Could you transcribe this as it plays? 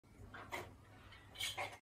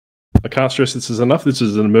can't stress this enough. This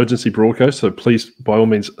is an emergency broadcast, so please, by all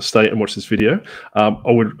means, stay and watch this video. I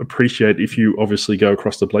would appreciate if you obviously go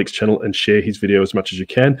across to Blake's channel and share his video as much as you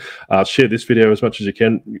can. Share this video as much as you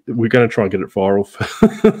can. We're going to try and get it viral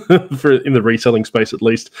for in the reselling space at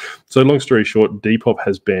least. So long story short, Depop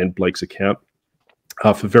has banned Blake's account.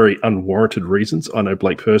 For very unwarranted reasons. I know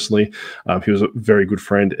Blake personally. He was a very good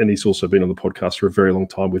friend, and he's also been on the podcast for a very long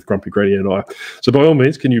time with Grumpy Granny and I. So by all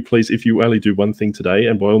means, can you please, if you only do one thing today,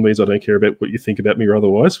 and by all means, I don't care about what you think about me or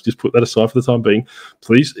otherwise, just put that aside for the time being,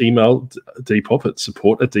 please email Depop at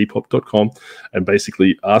support@depop.com and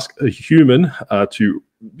basically ask a human to,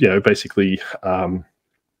 basically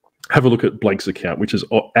have a look at Blake's account, which is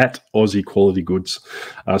at Aussie Quality Goods.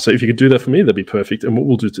 So if you could do that for me, that'd be perfect. And what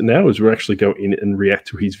we'll do now is we'll actually go in and react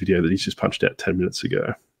to his video that he's just punched out 10 minutes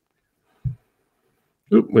ago.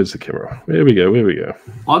 Oop, where's the camera? There we go, there we go.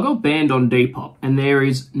 I got banned on Depop, and there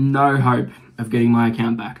is no hope of getting my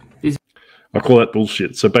account back. I call that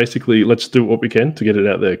bullshit. So basically, let's do what we can to get it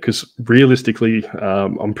out there. Because realistically,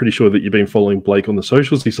 I'm pretty sure that you've been following Blake on the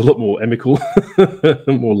socials. He's a lot more amicable,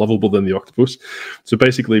 more lovable than the octopus. So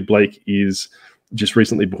basically, Blake is just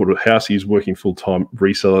recently bought a house. He's working full-time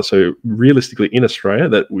reseller. So realistically, in Australia,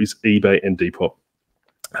 that was eBay and Depop.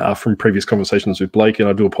 From previous conversations with Blake, and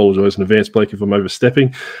I do apologize in advance, Blake, if I'm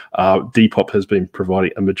overstepping, Depop has been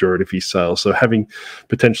providing a majority of his sales. So having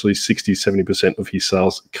potentially 60-70% of his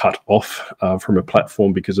sales cut off from a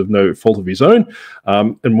platform because of no fault of his own.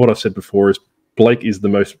 And what I've said before is Blake is the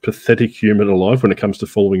most pathetic human alive when it comes to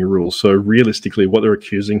following rules. So realistically, what they're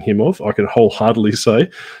accusing him of, I can wholeheartedly say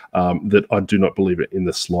that I do not believe it in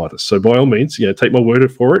the slightest. So by all means, take my word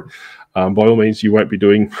for it. By all means, you won't be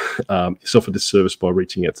doing yourself a disservice by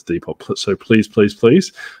reaching out to Depop. So please, please,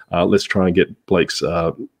 please, let's try and get Blake's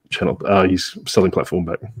channel, his selling platform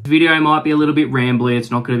back. This video might be a little bit rambly.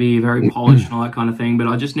 It's not going to be very polished and all that kind of thing, but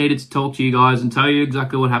I just needed to talk to you guys and tell you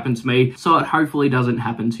exactly what happened to me so it hopefully doesn't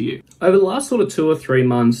happen to you. Over the last sort of 2 or 3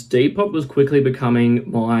 months, Depop was quickly becoming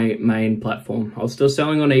my main platform. I was still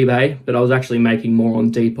selling on eBay, but I was actually making more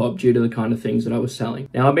on Depop due to the kind of things that I was selling.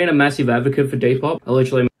 Now, I've been a massive advocate for Depop. I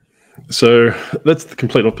literally... So that's the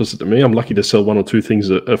complete opposite to me. I'm lucky to sell 1 or 2 things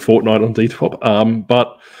a fortnight on Depop.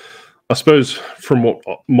 But I suppose from what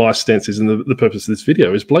my stance is, and the purpose of this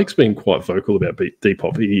video is Blake's been quite vocal about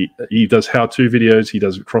Depop. He does how-to videos, he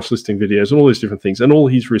does cross-listing videos, and all these different things. And all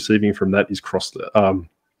he's receiving from that is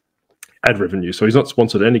ad revenue. So he's not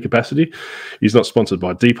sponsored at any capacity. He's not sponsored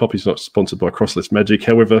by Depop. He's not sponsored by Crosslist Magic.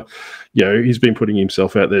 However, he's been putting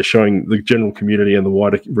himself out there, showing the general community and the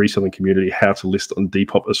wider reselling community how to list on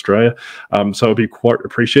Depop Australia. So it'd be quite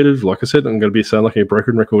appreciative. Like I said, I'm going to be sound like a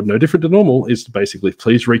broken record, no different to normal, is to basically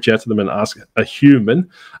please reach out to them and ask a human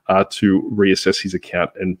to reassess his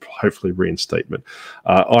account and hopefully reinstatement.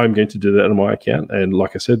 I'm going to do that on my account. And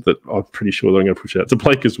like I said, that I'm pretty sure that I'm going to push it out to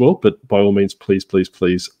Blake as well. But by all means, please, please,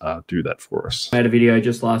 please do that for us. I made a video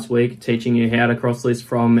just last week teaching you how to cross list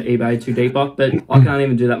from eBay to Depop, but I can't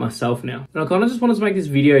even do that myself now. And I kind of just wanted to make this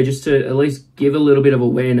video just to at least give a little bit of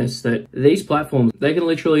awareness that these platforms, they can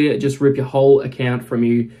literally just rip your whole account from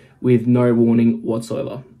you with no warning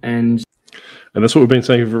whatsoever. And that's what we've been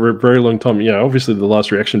saying for a very long time. Obviously the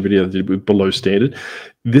last reaction video I did with below standard.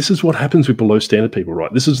 This is what happens with below standard people,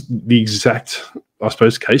 right? This is the exact, I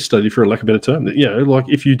suppose, case study, for a lack of a better term. Like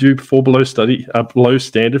if you do fall below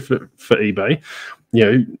standard for eBay,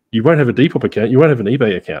 you won't have a Depop account, you won't have an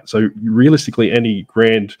eBay account. So realistically, any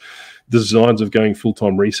grand designs of going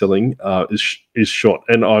full-time reselling is shot.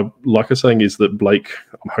 And like I'm saying, is that Blake,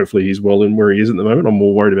 hopefully he's well in where he is at the moment. I'm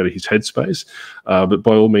more worried about his headspace. But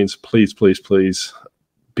by all means, please, please, please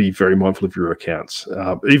be very mindful of your accounts.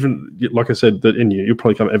 Even like I said, that you'll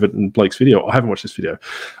probably come evident in Blake's video. I haven't watched this video.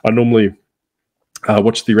 I normally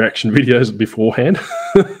watch the reaction videos beforehand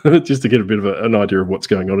just to get a bit of an idea of what's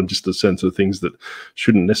going on and just a sense of things that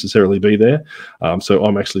shouldn't necessarily be there. So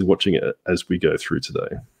I'm actually watching it as we go through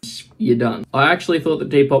today. You're done. I actually thought that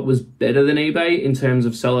Depop was better than eBay in terms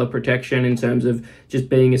of seller protection, in terms of just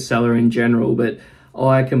being a seller in general, but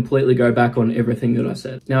I completely go back on everything that I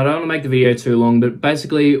said. Now, I don't want to make the video too long, but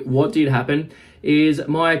basically what did happen is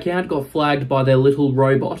my account got flagged by their little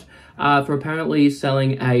robot for apparently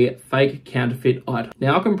selling a fake counterfeit item.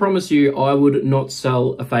 Now, I can promise you I would not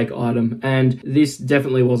sell a fake item, and this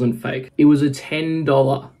definitely wasn't fake. It was a $10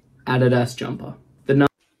 Adidas jumper.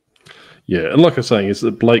 Yeah, and like I was saying, is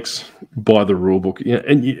that Blake's by the rule book, yeah,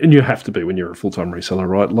 and you have to be when you're a full-time reseller,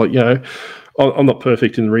 right? Like, I'm not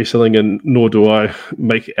perfect in reselling, and nor do I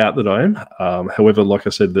make out that I am. However, like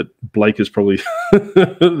I said, that Blake is probably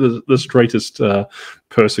the straightest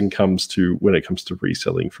person when it comes to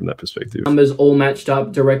reselling from that perspective. Numbers all matched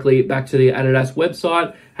up directly back to the Adidas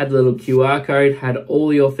website, had the little QR code, had all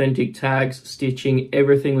the authentic tags, stitching,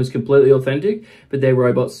 everything was completely authentic, but their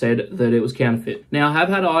robot said that it was counterfeit. Now, I have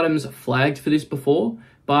had items flagged for this before,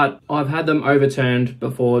 but I've had them overturned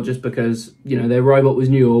before just because, their robot was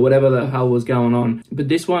new or whatever the hell was going on. But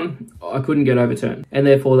this one, I couldn't get overturned, and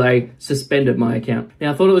therefore they suspended my account.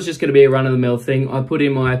 Now, I thought it was just going to be a run-of-the-mill thing. I put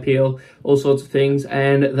in my appeal, all sorts of things,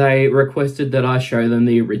 and they requested that I show them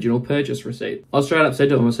the original purchase receipt. I straight up said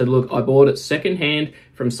to them, I said, look, I bought it secondhand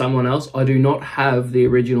from someone else. I do not have the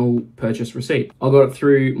original purchase receipt. I got it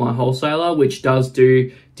through my wholesaler, which does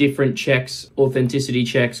do different checks, authenticity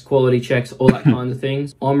checks, quality checks, all that kinds of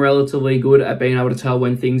things. I'm relatively good at being able to tell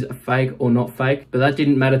when things are fake or not fake, but that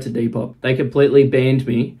didn't matter to Depop. They completely banned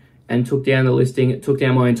me and took down the listing, took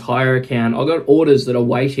down my entire account. I got orders that are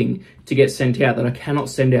waiting to get sent out that I cannot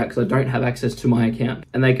send out because I don't have access to my account.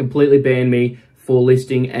 And they completely banned me for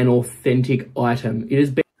listing an authentic item. It has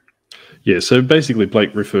been... Yeah, so basically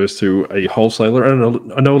Blake refers to a wholesaler.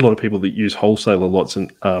 And I know a lot of people that use wholesaler lots,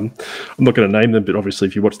 and I'm not going to name them, but obviously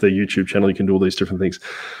if you watch their YouTube channel, you can do all these different things.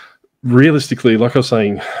 Realistically, like I was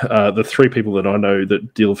saying, the three people that I know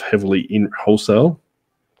that deal heavily in wholesale,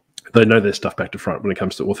 they know their stuff back to front when it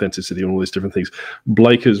comes to authenticity and all these different things.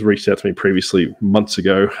 Blake has reached out to me previously, months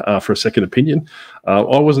ago, for a second opinion. I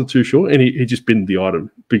wasn't too sure, and he just binned the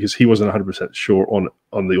item because he wasn't 100% sure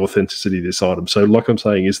on the authenticity of this item. So like I'm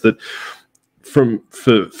saying is that for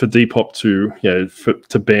Depop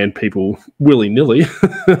to ban people willy-nilly,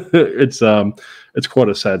 it's quite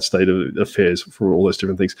a sad state of affairs for all those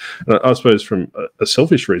different things. And I suppose from a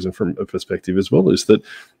selfish reason, from a perspective as well, is that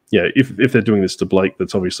if they're doing this to Blake,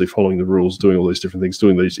 that's obviously following the rules, doing all these different things,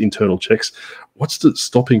 doing these internal checks, what's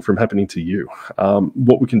stopping from happening to you?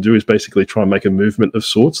 What we can do is basically try and make a movement of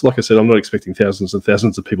sorts. Like I said, I'm not expecting thousands and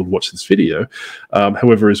thousands of people to watch this video.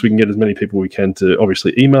 However, as we can get as many people we can to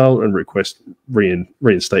obviously email and request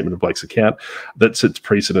reinstatement of Blake's account, that sets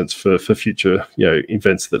precedence for future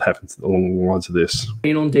events that happen along the lines of this.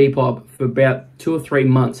 Been on Depop for about 2 or 3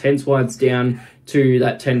 months, hence why it's down to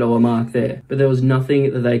that $10 mark there. But there was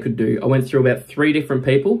nothing that they could do. I went through about 3 different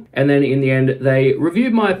people, and then in the end, they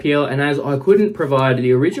reviewed my appeal, and as I couldn't provide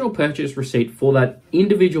the original purchase receipt for that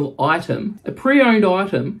individual item, a pre-owned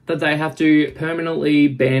item, that they have to permanently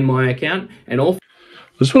ban my account, and all...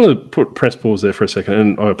 I just want to press pause there for a second,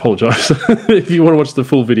 and I apologize. If you want to watch the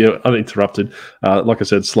full video uninterrupted, like I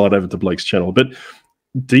said, slide over to Blake's channel. But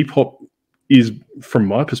Depop is, from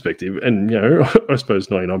my perspective, and I suppose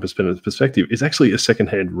 99% of the perspective, is actually a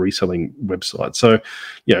secondhand reselling website. So,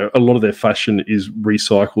 a lot of their fashion is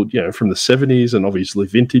recycled, from the 70s and obviously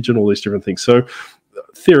vintage and all these different things. So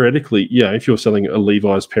theoretically, if you're selling a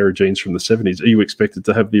Levi's pair of jeans from the 70s, are you expected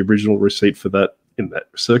to have the original receipt for that in that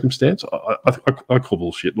circumstance? I call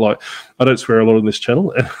bullshit. Like, I don't swear a lot on this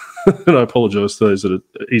channel, and I apologize to those that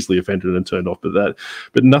are easily offended and turned off by that.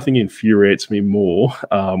 But nothing infuriates me more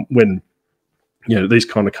when these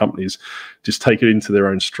kind of companies just take it into their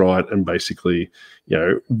own stride and basically,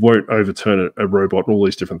 won't overturn a robot and all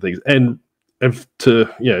these different things. And to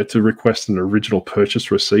request an original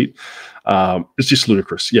purchase receipt, it's just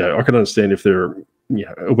ludicrous. I can understand if they're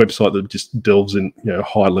a website that just delves in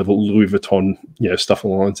high level Louis Vuitton stuff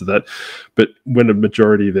along the lines of that, but when a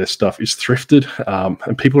majority of their stuff is thrifted,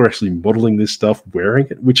 and people are actually modeling this stuff, wearing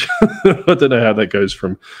it, which I don't know how that goes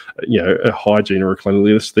from a hygiene or a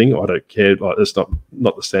cleanliness thing. I don't care. Like, that's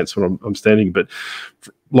not the stance when I'm standing, but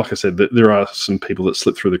like I said, there are some people that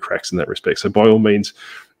slip through the cracks in that respect. So by all means,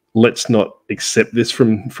 let's not accept this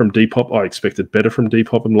from Depop. I expected better from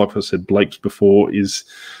Depop, and like I said, Blake before is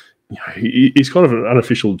he's kind of an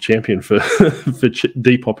unofficial champion for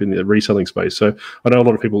Depop in the reselling space. So I know a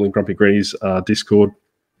lot of people in Grumpy Granny's Discord,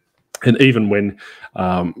 and even when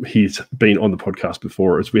he's been on the podcast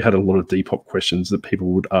before, as we had a lot of Depop questions that people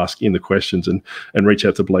would ask in the questions and reach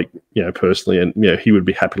out to Blake, personally, and he would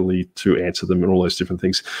be happily to answer them and all those different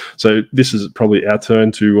things. So this is probably our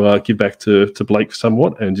turn to give back to Blake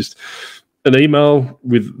somewhat, and just an email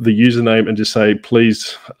with the username and just say,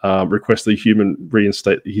 please request the human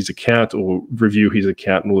reinstate his account or review his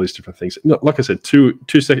account and all these different things. Like I said, two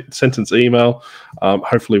sentence email.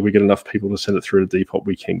 Hopefully we get enough people to send it through to Depop,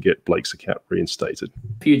 we can get Blake's account reinstated.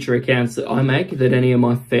 Future accounts that I make, that any of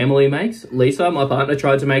my family makes. Lisa, my partner,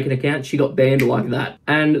 tried to make an account. She got banned like that.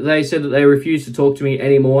 And they said that they refused to talk to me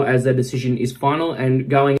anymore as their decision is final and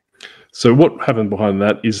going... So what happened behind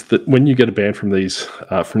that is that when you get a ban from these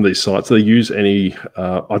sites, they use any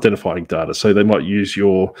identifying data. So they might use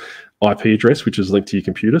your IP address, which is linked to your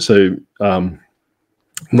computer. So I'm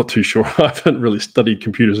not too sure. I haven't really studied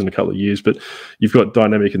computers in a couple of years, but you've got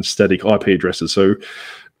dynamic and static IP addresses. So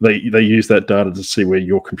they use that data to see where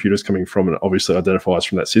your computer's coming from, and it obviously identifies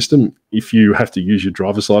from that system. If you have to use your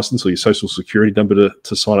driver's license or your social security number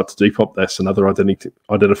to sign up to Depop, that's another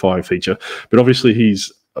identifying feature. But obviously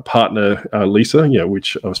he's a partner, Lisa,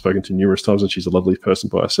 which I've spoken to numerous times, and she's a lovely person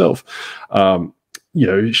by herself.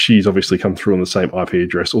 She's obviously come through on the same IP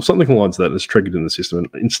address or something along the lines of that, and it's triggered in the system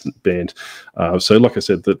and instant banned. So like I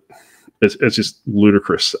said, that it's just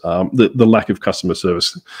ludicrous, the lack of customer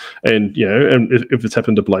service. And, and if it's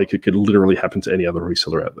happened to Blake, it could literally happen to any other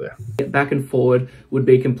reseller out there. Back and forward would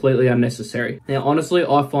be completely unnecessary. Now, honestly,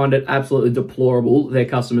 I find it absolutely deplorable, their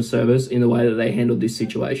customer service, in the way that they handled this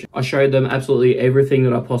situation. I showed them absolutely everything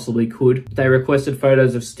that I possibly could. They requested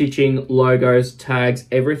photos of stitching, logos, tags,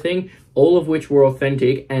 everything, all of which were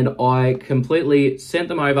authentic, and I completely sent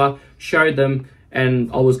them over, showed them,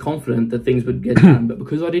 and I was confident that things would get done. But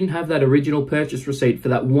because I didn't have that original purchase receipt for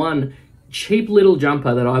that one cheap little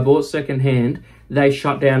jumper that I bought secondhand, they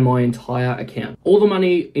shut down my entire account. All the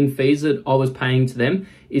money in fees that I was paying to them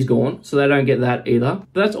is gone, so they don't get that either.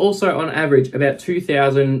 But that's also on average about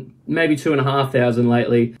 2,000, maybe 2,500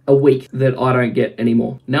 lately a week that I don't get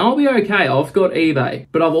anymore. Now I'll be okay, I've got eBay,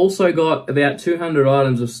 but I've also got about 200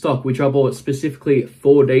 items of stock which I bought specifically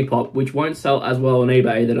for Depop, which won't sell as well on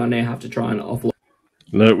eBay, that I now have to try and offload.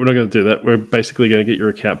 No, we're not going to do that. We're basically going to get your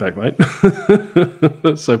account back, mate.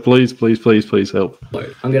 So please, please, please, please help.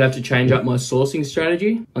 I'm going to have to change up my sourcing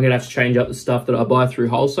strategy. I'm going to have to change up the stuff that I buy through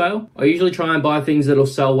wholesale. I usually try and buy things that'll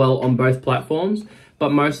sell well on both platforms, but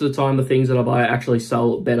most of the time the things that I buy actually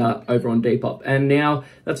sell better over on Depop. And now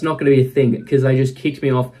that's not going to be a thing because they just kicked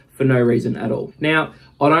me off for no reason at all. Now,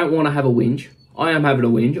 I don't want to have a whinge. I am having a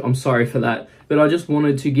whinge. I'm sorry for that. But I just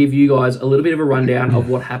wanted to give you guys a little bit of a rundown of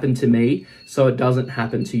what happened to me so it doesn't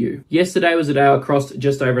happen to you. Yesterday was the day I crossed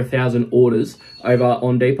just over 1,000 orders over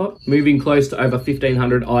on Depop, moving close to over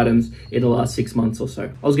 1,500 items in the last 6 months or so.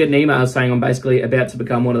 I was getting emails saying I'm basically about to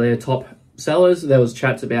become one of their top sellers. There was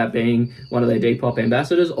chats about being one of their Depop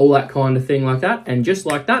ambassadors, all that kind of thing like that. And just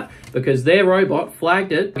like that, because their robot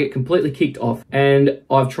flagged it, I get completely kicked off. And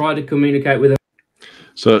I've tried to communicate with them.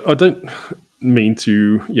 So I don't mean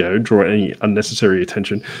to draw any unnecessary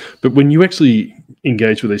attention, but when you actually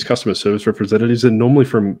engage with these customer service representatives, they're normally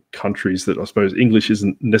from countries that I suppose English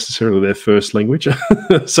isn't necessarily their first language.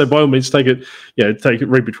 So by all means, take it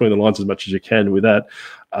read between the lines as much as you can with that.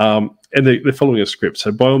 And they're following a script.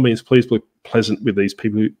 So by all means, please be pleasant with these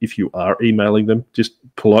people if you are emailing them. Just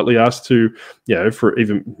politely ask to, for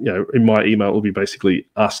even, in my email, it will be basically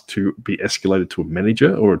asked to be escalated to a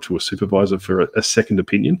manager or to a supervisor for a second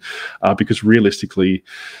opinion, because realistically,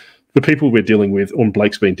 the people we're dealing with, or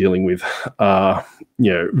Blake's been dealing with, are,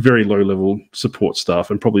 very low-level support staff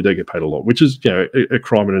and probably don't get paid a lot, which is, a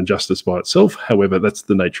crime and injustice by itself. However, that's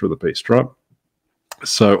the nature of the beast, right?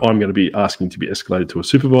 So I'm going to be asking to be escalated to a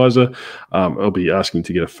supervisor. I'll be asking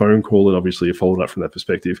to get a phone call and obviously a follow-up from that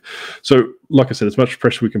perspective. So like I said, as much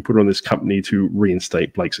pressure we can put on this company to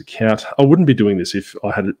reinstate Blake's account. I wouldn't be doing this if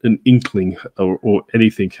I had an inkling or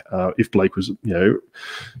anything, if Blake was,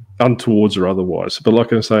 untowards or otherwise. But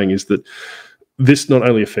like I'm saying is that this not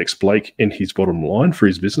only affects Blake and his bottom line for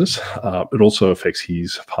his business, it also affects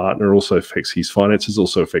his partner, also affects his finances,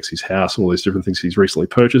 also affects his house, and all these different things he's recently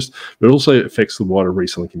purchased, but it also affects the wider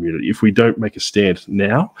reselling community. If we don't make a stand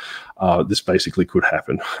now, this basically could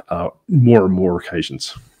happen more and more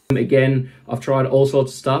occasions. Again, I've tried all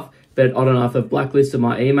sorts of stuff, but I don't know if they've blacklisted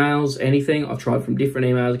my emails, anything. I've tried from different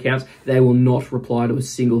email accounts. They will not reply to a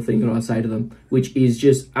single thing that I say to them, which is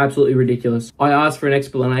just absolutely ridiculous. I asked for an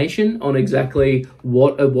explanation on exactly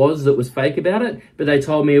what it was that was fake about it, but they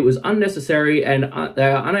told me it was unnecessary and they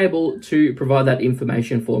are unable to provide that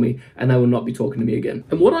information for me, and they will not be talking to me again.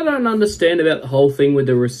 And what I don't understand about the whole thing with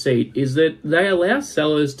the receipt is that they allow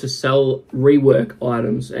sellers to sell rework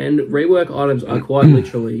items, and rework items are quite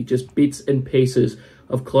literally just bits and pieces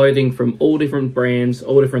of clothing from all different brands,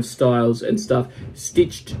 all different styles and stuff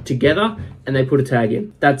stitched together, and they put a tag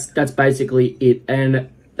in. That's basically it. And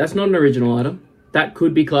that's not an original item. That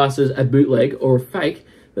could be classed as a bootleg or a fake,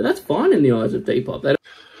 but that's fine in the eyes of Depop.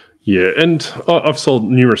 Yeah, and I've sold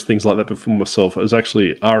numerous things like that before myself. It was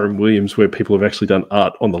actually R.M. Williams where people have actually done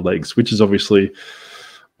art on the legs, which is obviously,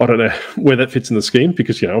 I don't know where that fits in the scheme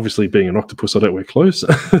because, obviously being an octopus, I don't wear clothes.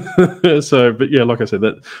 So, but yeah, like I said,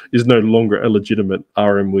 that is no longer a legitimate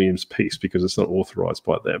RM Williams piece because it's not authorized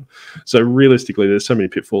by them. So realistically, there's so many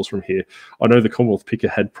pitfalls from here. I know the Commonwealth Picker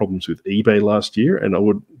had problems with eBay last year, and I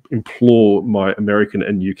would implore my American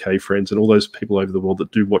and UK friends and all those people over the world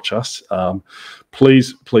that do watch us,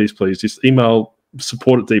 please just email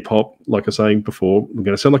support at Depop. Like I was saying before, I'm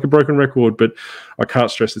going to sound like a broken record, but I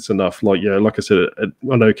can't stress this enough. Like I said,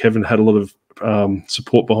 I know Kevin had a lot of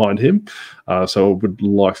support behind him, so I would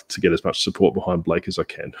like to get as much support behind Blake as I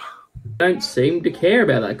can. Don't seem to care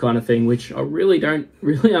about that kind of thing, which I really don't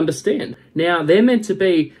understand. Now, they're meant to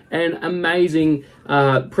be an amazing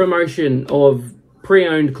promotion of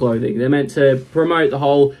pre-owned clothing. They're meant to promote the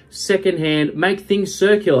whole second-hand, make things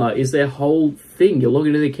circular is their whole thing. You log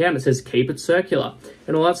into the account, it says keep it circular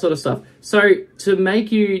and all that sort of stuff. So to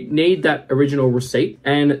make you need that original receipt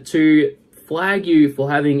and to flag you for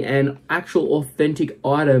having an actual authentic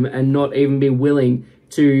item and not even be willing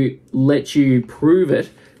to let you prove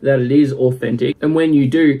it that it is authentic, and when you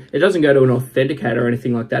do, it doesn't go to an authenticator or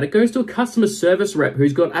anything like that. It goes to a customer service rep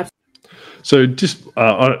who's got absolutely. So just,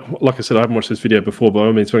 like I said, I haven't watched this video before, by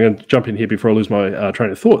all means, so I'm going to jump in here before I lose my train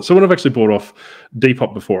of thought. So when I've actually bought off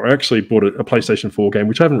Depop before, I actually bought a PlayStation 4 game,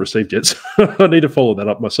 which I haven't received yet, so I need to follow that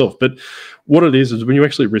up myself. But what it is when you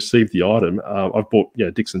actually receive the item, I've bought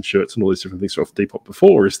Dixon shirts and all these different things off Depop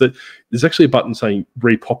before, is that there's actually a button saying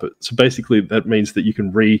repop it. So basically that means that you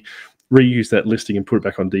can reuse that listing and put it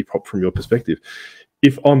back on Depop from your perspective.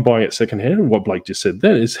 If I'm buying it secondhand, and what Blake just said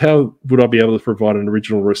then is, how would I be able to provide an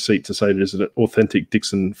original receipt to say it is an authentic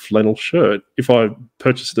Dixon flannel shirt if I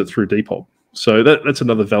purchased it through Depop? So that's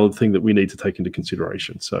another valid thing that we need to take into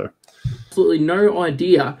consideration. So absolutely no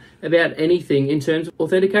idea about anything in terms of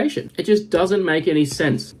authentication. It just doesn't make any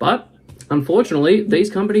sense. But unfortunately, these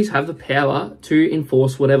companies have the power to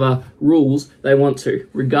enforce whatever rules they want to,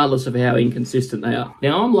 regardless of how inconsistent they are.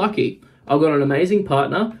 Now, I'm lucky. I've got an amazing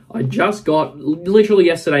partner. I just got, literally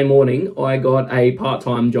yesterday morning, I got a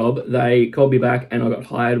part-time job. They called me back and I got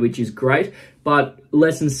hired, which is great. But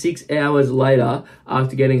less than 6 hours later,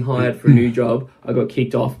 after getting hired for a new job, I got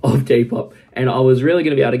kicked off of Depop. And I was really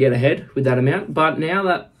going to be able to get ahead with that amount. But now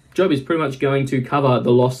that job is pretty much going to cover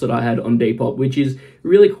the loss that I had on Depop, which is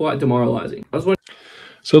really quite demoralizing.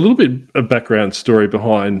 So a little bit of background story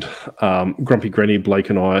behind Grumpy Granny, Blake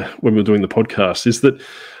and I, when we were doing the podcast, is that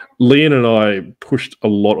Leon and I pushed a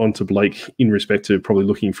lot onto Blake in respect to probably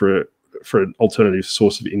looking for an alternative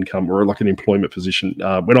source of income or like an employment position.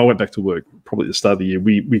 When I went back to work, probably at the start of the year,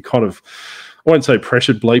 we kind of, I won't say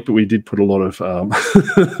pressured Blake, but we did put a lot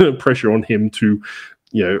of pressure on him to,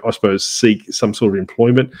 I suppose, seek some sort of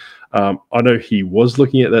employment. I know he was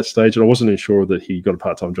looking at that stage, and I wasn't sure that he got a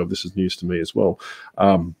part-time job. This is news to me as well.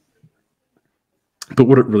 But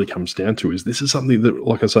what it really comes down to is this is something that,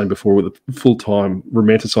 like I was saying before, with the full-time,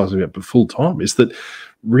 romanticizing it, but full-time, is that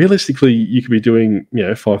realistically you could be doing,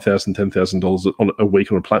 $5,000, $10,000 on a week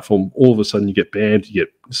on a platform. All of a sudden you get banned, you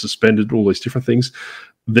get suspended, all these different things.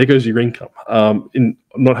 There goes your income. In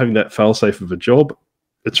not having that fail-safe of a job,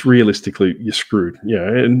 it's realistically, you're screwed,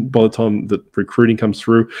 and by the time that recruiting comes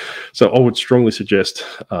through. So I would strongly suggest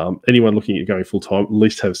anyone looking at going full-time, at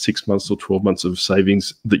least have 6 months or 12 months of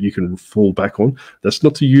savings that you can fall back on. That's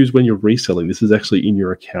not to use when you're reselling. This is actually in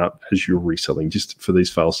your account as you're reselling, just for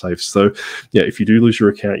these fail-safes. So if you do lose your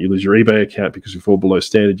account, you lose your eBay account because you fall below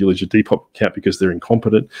standard, you lose your Depop account because they're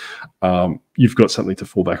incompetent, you've got something to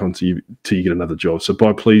fall back on till you get another job. So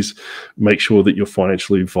please make sure that you're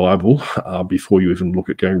financially viable before you even look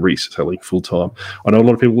at going reselling full-time. I know a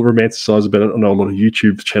lot of people romanticize about it. I know a lot of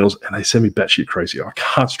YouTube channels, and they send me batshit crazy. I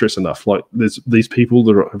can't stress enough. Like, there's these people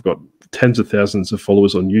that have got tens of thousands of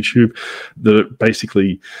followers on YouTube that are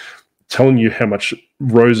basically telling you how much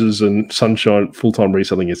roses and sunshine full-time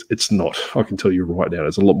reselling is. It's not. I can tell you right now,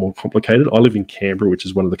 it's a lot more complicated. I live in Canberra, which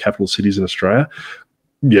is one of the capital cities in Australia.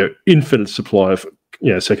 Infinite supply of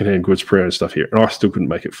secondhand goods, pre-owned stuff here, and I still couldn't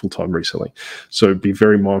make it full-time reselling. So be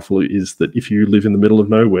very mindful is that if you live in the middle of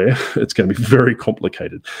nowhere, it's going to be very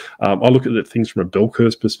complicated. I look at things from a bell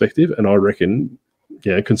curve perspective, and I reckon,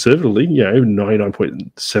 conservatively,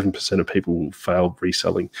 99.7% of people will fail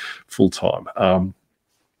reselling full-time.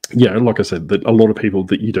 Like I said, that a lot of people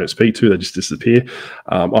that you don't speak to, they just disappear.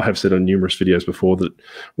 I have said on numerous videos before that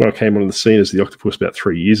when I came on the scene as the Octopus about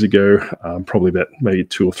 3 years ago, probably about maybe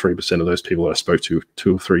 2 or 3% of those people that I spoke to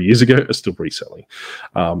 2 or 3 years ago are still reselling.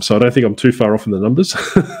 So I don't think I'm too far off in the numbers.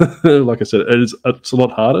 Like I said, it's a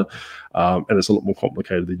lot harder. and it's a lot more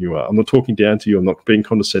complicated than you are. I'm not talking down to you. I'm not being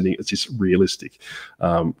condescending. It's just realistic.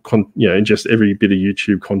 Ingest every bit of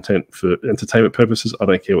YouTube content for entertainment purposes. I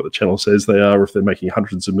don't care what the channel says they are, or if they're making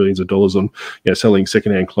hundreds of millions of dollars on selling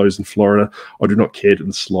secondhand clothes in Florida. I do not care to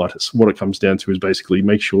the slightest. What it comes down to is basically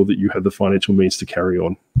make sure that you have the financial means to carry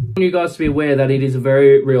on. I want you guys to be aware that it is a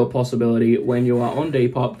very real possibility when you are on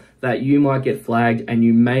Depop that you might get flagged and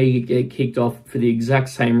you may get kicked off for the exact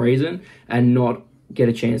same reason and not get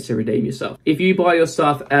a chance to redeem yourself. If you buy your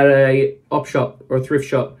stuff at a op shop or a thrift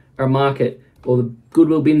shop or a market or the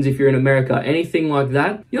Goodwill bins if you're in America, anything like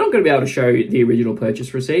that, you're not going to be able to show the original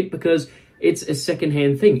purchase receipt because it's a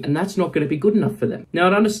secondhand thing, and that's not going to be good enough for them. Now,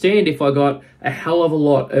 I'd understand if I got a hell of a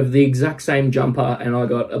lot of the exact same jumper and I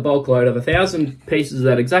got a bulk load of 1,000 pieces of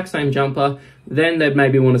that exact same jumper, then they'd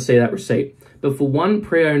maybe want to see that receipt. But for one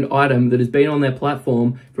pre-owned item that has been on their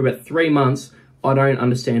platform for about 3 months, I don't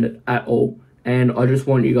understand it at all. And I just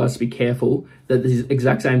want you guys to be careful that this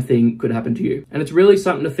exact same thing could happen to you. And it's really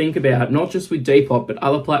something to think about, not just with Depop, but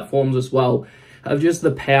other platforms as well, of just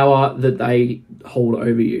the power that they hold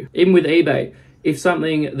over you. Even with eBay, if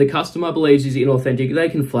something the customer believes is inauthentic, they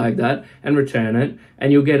can flag that and return it,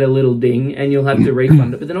 and you'll get a little ding and you'll have to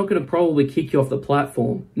refund it, but they're not going to probably kick you off the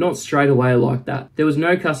platform. Not straight away like that. There was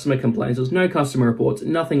no customer complaints, there was no customer reports,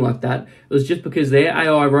 nothing like that. It was just because their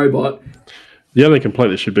AI robot... The only complaint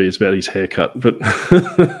there should be is about his haircut, but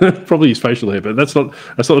probably his facial hair, but that's not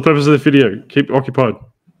the purpose of the video. Keep occupied.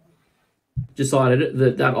 Decided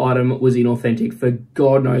that that item was inauthentic for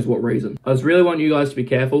God knows what reason. I just really want you guys to be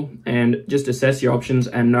careful and just assess your options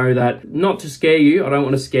and know that, not to scare you, I don't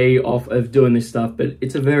want to scare you off of doing this stuff, but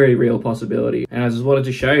it's a very real possibility. And I just wanted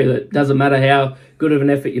to show you that it doesn't matter how good of an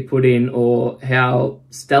effort you put in or how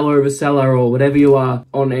stellar of a seller or whatever you are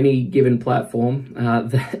on any given platform,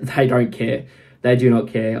 they don't care. They do not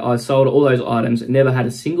care. I sold all those items, never had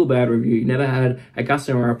a single bad review, never had a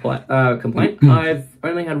customer complaint. I've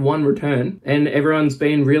only had one return, and everyone's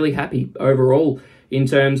been really happy overall in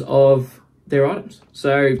terms of their items.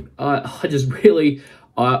 So I just really...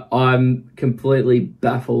 I'm completely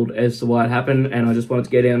baffled as to why it happened, and I just wanted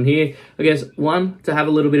to get down here, I guess, one, to have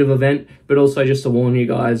a little bit of a vent, but also just to warn you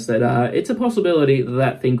guys that it's a possibility that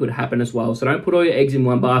that thing could happen as well. So don't put all your eggs in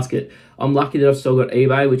one basket. I'm lucky that I've still got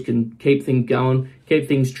eBay, which can keep things going, keep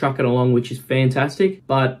things trucking along, which is fantastic.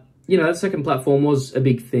 But, that second platform was a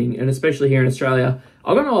big thing, and especially here in Australia,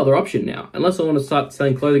 I've got no other option now. Unless I want to start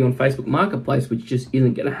selling clothing on Facebook Marketplace, which just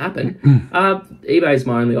isn't going to happen, eBay is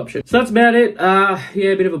my only option. So that's about it.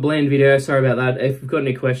 Yeah, a bit of a bland video. Sorry about that. If you've got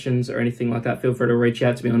any questions or anything like that, feel free to reach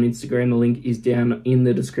out to me on Instagram. The link is down in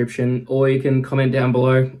the description, or you can comment down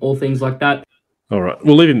below, all things like that. All right,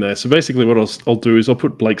 we'll leave him there. So basically what I'll do is I'll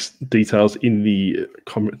put Blake's details in the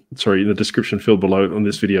in the description field below on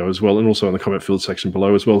this video as well, and also in the comment field section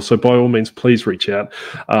below as well. So by all means, please reach out.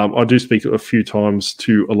 I do speak a few times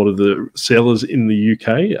to a lot of the sellers in the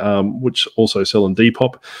UK, which also sell on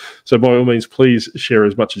Depop. So by all means, please share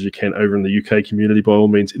as much as you can over in the UK community. By all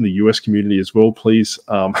means, in the US community as well, please.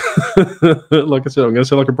 Like I said, I'm going to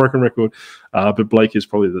sound like a broken record, but Blake is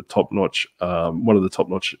probably the top-notch, one of the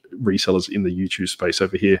top-notch resellers in the YouTube space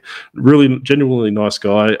over here. Really genuinely nice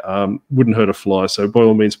guy, wouldn't hurt a fly. So by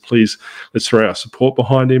all means, please, let's throw our support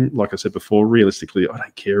behind him. Like I said before, realistically, I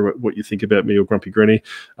don't care what you think about me or Grumpy Granny.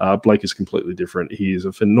 Blake is completely different. He is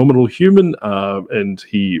a phenomenal human, and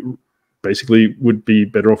he basically would be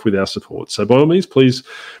better off with our support. So by all means, please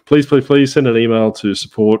send an email to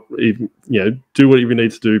support. Even, do whatever you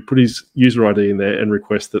need to do. Put his user ID in there and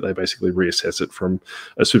request that they basically reassess it from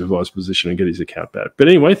a supervised position and get his account back. But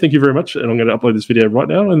anyway, thank you very much, and I'm going to upload this video right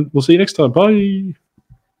now, and we'll see you next time. Bye.